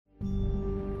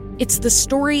It's the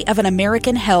story of an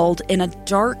American held in a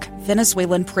dark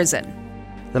Venezuelan prison.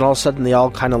 Then all of a sudden they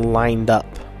all kind of lined up.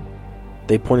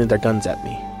 They pointed their guns at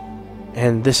me.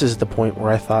 And this is the point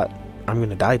where I thought, I'm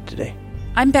going to die today.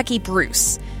 I'm Becky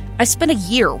Bruce. I spent a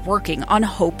year working on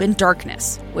Hope in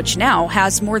Darkness, which now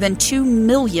has more than 2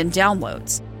 million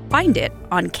downloads. Find it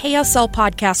on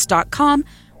kslpodcast.com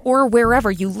or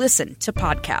wherever you listen to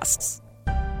podcasts.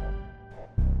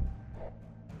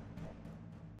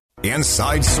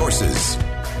 Inside Sources.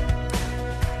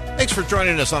 Thanks for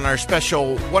joining us on our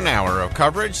special 1 hour of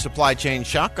coverage, Supply Chain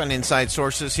Shock on Inside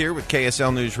Sources here with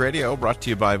KSL News Radio, brought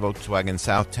to you by Volkswagen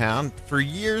Southtown. For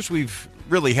years, we've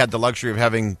really had the luxury of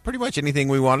having pretty much anything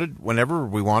we wanted, whenever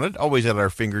we wanted, always at our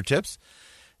fingertips,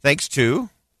 thanks to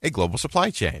a global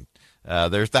supply chain.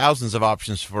 There are thousands of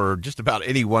options for just about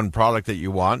any one product that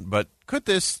you want, but could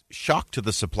this shock to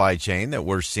the supply chain that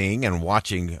we're seeing and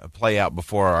watching play out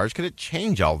before our eyes, could it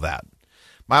change all that?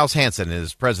 Miles Hansen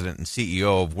is president and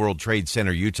CEO of World Trade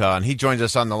Center Utah, and he joins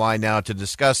us on the line now to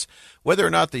discuss whether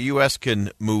or not the U.S. can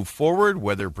move forward,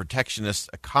 whether protectionist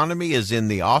economy is in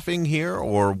the offing here,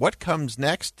 or what comes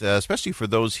next, especially for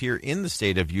those here in the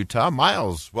state of Utah.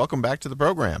 Miles, welcome back to the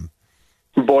program.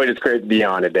 Boyd, it's great to be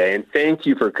on today, and thank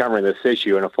you for covering this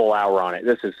issue in a full hour on it.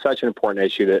 This is such an important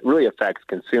issue that really affects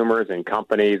consumers and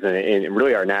companies and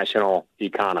really our national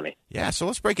economy. Yeah, so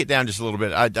let's break it down just a little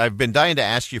bit. I've been dying to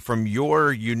ask you, from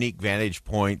your unique vantage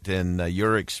point and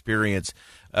your experience,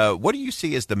 what do you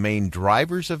see as the main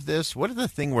drivers of this? What are the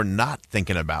things we're not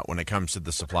thinking about when it comes to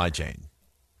the supply chain?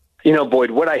 You know, Boyd,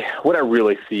 what I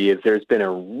really see is there's been a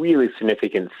really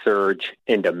significant surge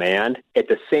in demand. At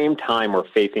the same time, we're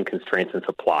facing constraints in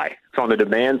supply. So on the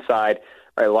demand side,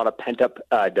 right, a lot of pent-up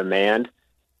demand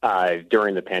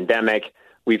during the pandemic.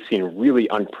 We've seen really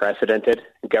unprecedented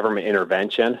government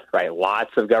intervention, right?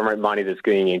 Lots of government money that's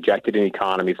getting injected in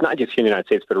economies, not just here in the United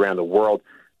States, but around the world,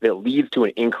 that leads to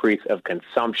an increase of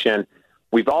consumption.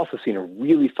 We've also seen a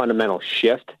really fundamental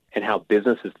shift in how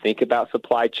businesses think about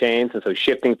supply chains, and so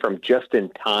shifting from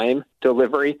just-in-time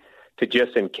delivery to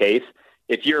just-in-case.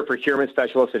 If you're a procurement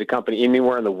specialist at a company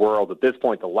anywhere in the world, at this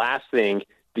point, the last thing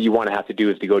that you want to have to do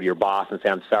is to go to your boss and say,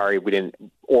 I'm sorry, we didn't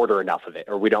order enough of it,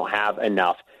 or we don't have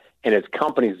enough. And as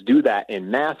companies do that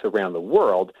in mass around the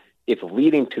world, it's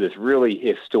leading to this really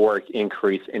historic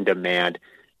increase in demand.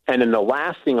 And then the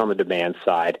last thing on the demand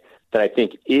side that I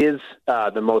think is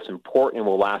the most important and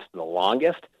will last the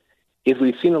longest is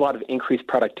we've seen a lot of increased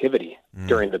productivity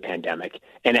during the pandemic.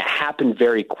 And it happened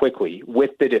very quickly.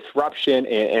 With the disruption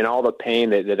and all the pain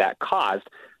that caused,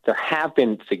 there have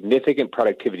been significant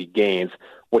productivity gains,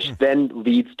 which then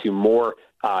leads to more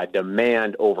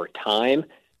demand over time.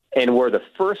 And where the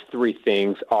first three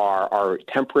things are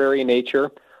temporary in nature,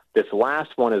 this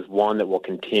last one is one that will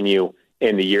continue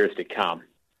in the years to come.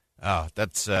 Oh,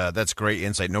 that's great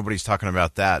insight. Nobody's talking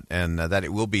about that, and that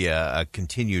it will be a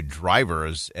continued driver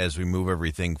as we move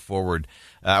everything forward.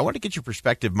 I want to get your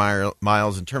perspective,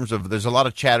 Miles, in terms of, there's a lot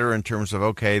of chatter in terms of,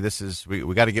 okay, this is we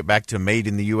got to get back to made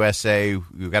in the USA.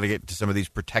 We've got to get to some of these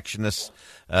protectionist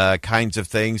kinds of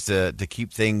things to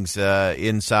keep things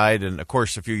inside. And of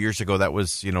course, a few years ago, that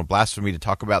was blasphemy to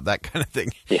talk about that kind of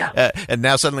thing. Yeah. And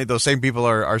now suddenly those same people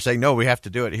are saying, no, we have to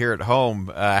do it here at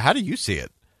home. How do you see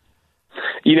it?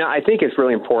 I think it's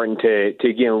really important to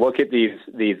again look at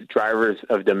these drivers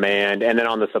of demand, and then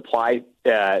on the supply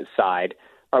side,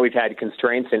 we've had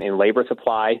constraints in labor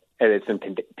supply. It's been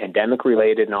pandemic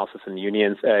related, and also some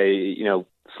unions,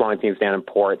 slowing things down in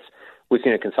ports. We've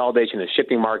seen a consolidation in the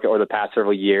shipping market over the past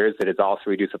several years that has also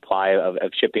reduced supply of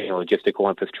shipping and logistical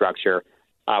infrastructure.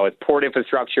 With port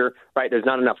infrastructure, right? There's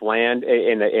not enough land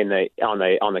on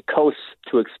the coast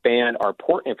to expand our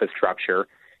port infrastructure.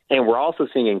 And we're also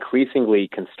seeing increasingly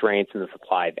constraints in the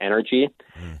supply of energy.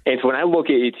 And so when I look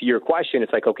to your question,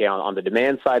 it's like, okay, on the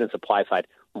demand side and supply side,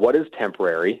 what is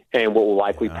temporary and what will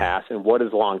likely pass, and what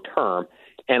is long-term?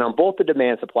 And on both the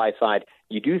demand and supply side,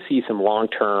 you do see some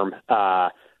long-term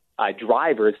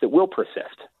drivers that will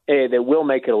persist, that will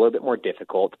make it a little bit more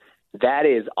difficult. That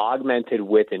is augmented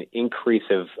with an increase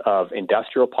of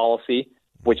industrial policy,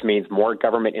 which means more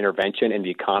government intervention in the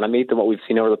economy than what we've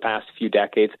seen over the past few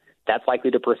decades. That's likely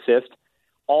to persist.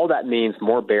 All that means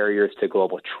more barriers to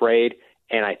global trade,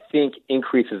 and I think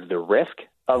increases the risk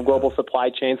of global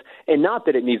supply chains. And not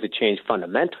that it needs to change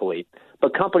fundamentally,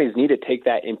 but companies need to take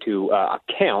that into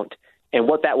account. And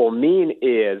what that will mean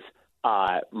is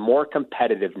more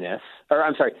competitiveness,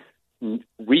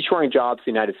 reshoring jobs to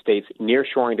the United States,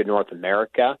 nearshoring to North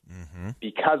America,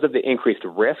 because of the increased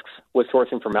risks with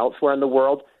sourcing from elsewhere in the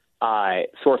world.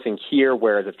 Sourcing here,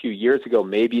 whereas a few years ago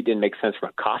maybe it didn't make sense from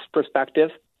a cost perspective.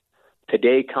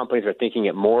 Today, companies are thinking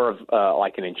it more of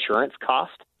like an insurance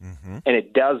cost, and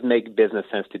it does make business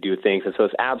sense to do things. And so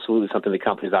it's absolutely something that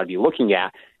companies ought to be looking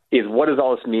at, is what does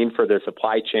all this mean for their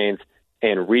supply chains,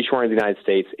 and reshoring the United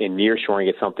States and nearshoring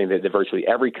is something that virtually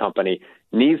every company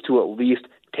needs to at least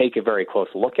take a very close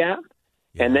look at.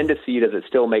 Yeah. And then to see, does it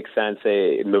still make sense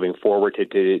moving forward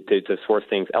to source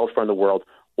things elsewhere in the world,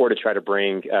 or to try to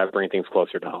bring things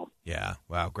closer to home. Yeah,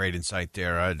 wow, great insight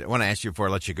there. I want to ask you before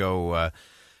I let you go,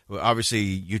 obviously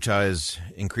Utah has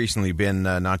increasingly been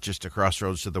not just a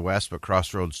crossroads to the West, but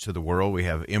crossroads to the world. We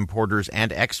have importers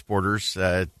and exporters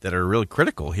that are really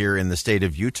critical here in the state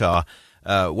of Utah.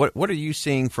 What are you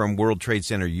seeing from World Trade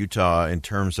Center Utah in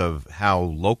terms of how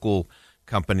local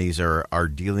companies are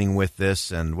dealing with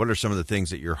this, and what are some of the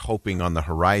things that you're hoping on the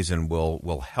horizon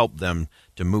will help them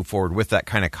to move forward with that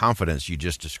kind of confidence you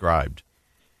just described?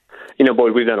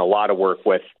 Boyd, we've done a lot of work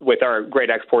with our great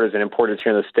exporters and importers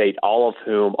here in the state, all of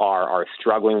whom are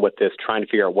struggling with this, trying to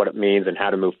figure out what it means and how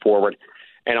to move forward.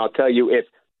 And I'll tell you, if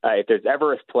there's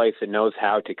ever a place that knows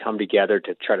how to come together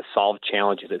to try to solve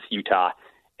challenges, it's Utah.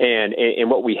 And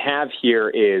what we have here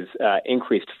is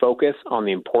increased focus on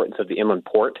the importance of the inland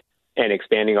port and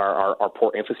expanding our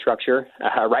port infrastructure.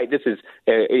 Right, this is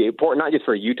important not just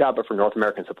for Utah, but for North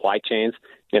American supply chains.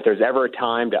 And if there's ever a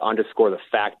time to underscore the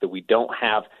fact that we don't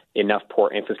have enough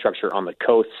port infrastructure on the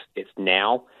coasts, it's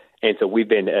now. And so we've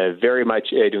been very much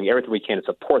doing everything we can to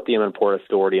support the Inland Port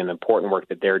Authority and the important work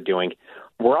that they're doing.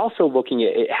 We're also looking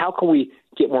at how can we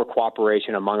get more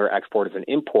cooperation among our exporters and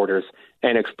importers,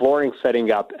 and exploring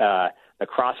setting up the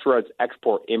Crossroads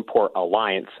Export-Import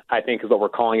Alliance, I think is what we're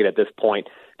calling it at this point,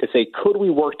 to say, could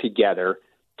we work together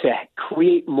to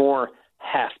create more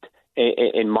heft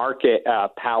in market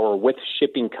power with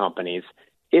shipping companies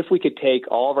if we could take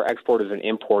all of our exporters and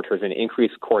importers and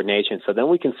increase coordination, so then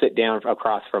we can sit down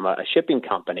across from a shipping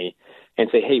company and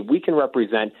say, hey, we can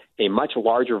represent a much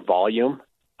larger volume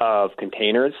of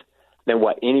containers than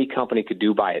what any company could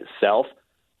do by itself,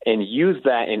 and use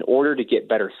that in order to get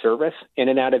better service in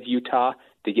and out of Utah,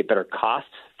 to get better costs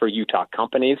for Utah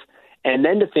companies, and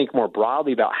then to think more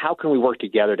broadly about how can we work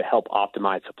together to help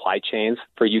optimize supply chains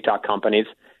for Utah companies.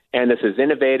 And this is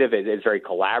innovative. It's very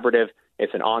collaborative.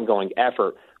 It's an ongoing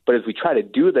effort. But as we try to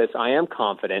do this, I am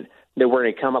confident that we're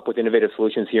going to come up with innovative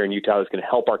solutions here in Utah that's going to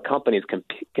help our companies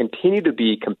continue to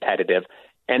be competitive.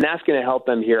 And that's going to help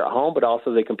them here at home, but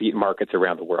also they compete in markets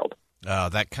around the world.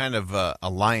 That kind of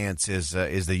alliance is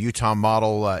the Utah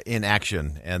model in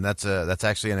action, and that's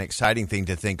actually an exciting thing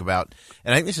to think about.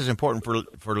 And I think this is important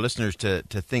for listeners to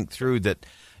think through that.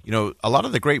 A lot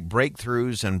of the great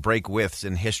breakthroughs and break-withs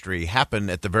in history happen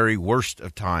at the very worst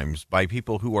of times by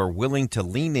people who are willing to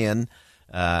lean in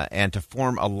and to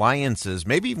form alliances,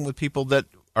 maybe even with people that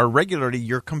are regularly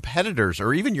your competitors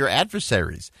or even your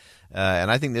adversaries.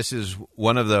 And I think this is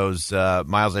one of those,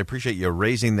 Miles. I appreciate you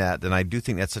raising that, and I do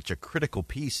think that's such a critical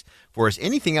piece for us.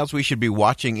 Anything else we should be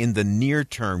watching in the near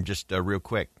term, just real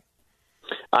quick?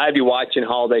 I'd be watching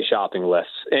holiday shopping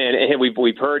lists, and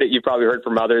we've heard it. You've probably heard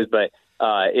from others, but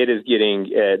it is getting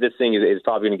this thing is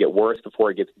probably going to get worse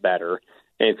before it gets better.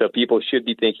 And so people should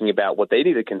be thinking about what they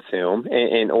need to consume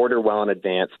and order well in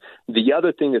advance. The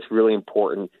other thing that's really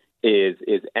important is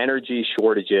energy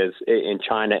shortages in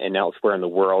China and elsewhere in the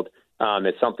world.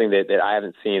 It's something that I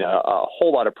haven't seen a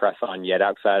whole lot of press on yet,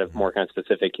 outside of more kind of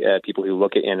specific people who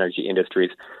look at energy industries.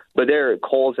 But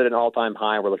coal's at an all-time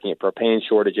high. We're looking at propane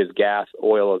shortages, gas,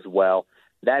 oil as well.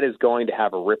 That is going to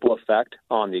have a ripple effect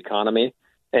on the economy.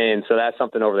 And so that's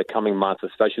something over the coming months,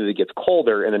 especially as it gets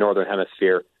colder in the Northern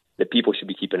Hemisphere, that people should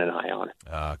be keeping an eye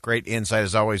on. Great insight,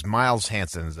 as always. Miles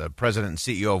Hansen, the president and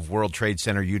CEO of World Trade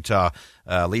Center Utah,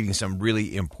 leading some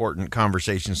really important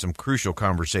conversations, some crucial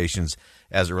conversations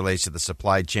as it relates to the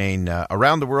supply chain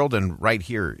around the world and right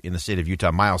here in the state of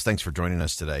Utah. Miles, thanks for joining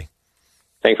us today.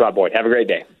 Thanks a lot, Boyd. Have a great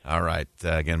day. All right.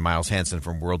 Again, Miles Hansen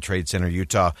from World Trade Center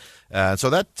Utah. So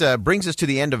that brings us to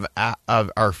the end of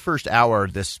our first hour,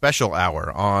 this special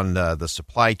hour on the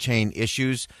supply chain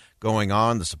issues going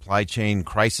on, the supply chain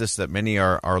crisis that many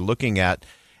are looking at.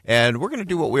 And we're going to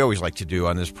do what we always like to do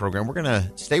on this program. We're going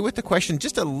to stay with the question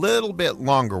just a little bit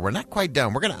longer. We're not quite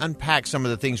done. We're going to unpack some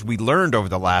of the things we learned over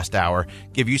the last hour,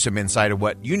 give you some insight of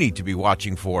what you need to be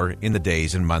watching for in the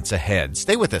days and months ahead.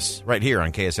 Stay with us right here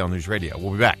on KSL News Radio.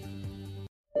 We'll be back.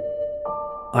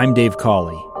 I'm Dave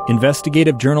Cawley,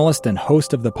 investigative journalist and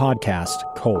host of the podcast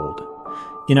Cold.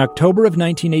 In October of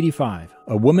 1985,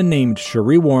 a woman named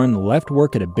Cherie Warren left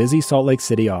work at a busy Salt Lake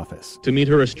City office to meet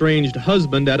her estranged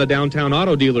husband at a downtown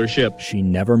auto dealership. She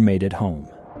never made it home.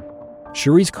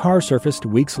 Cherie's car surfaced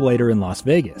weeks later in Las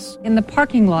Vegas. In the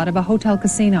parking lot of a hotel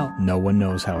casino. No one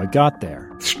knows how it got there.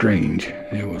 Strange.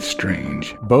 It was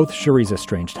strange. Both Cherie's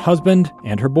estranged husband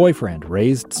and her boyfriend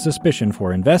raised suspicion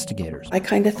for investigators. I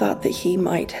kind of thought that he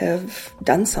might have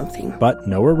done something. But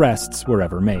no arrests were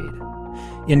ever made.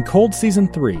 In Cold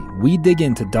Season 3, we dig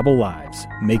into double lives,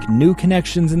 make new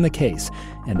connections in the case,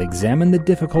 and examine the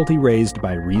difficulty raised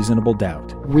by reasonable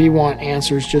doubt. We want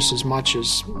answers just as much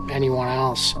as anyone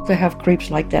else. They have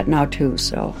creeps like that now too,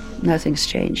 so nothing's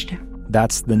changed.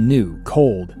 That's the new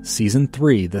Cold Season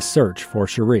 3, The Search for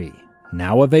Cherie,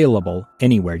 now available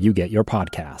anywhere you get your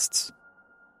podcasts.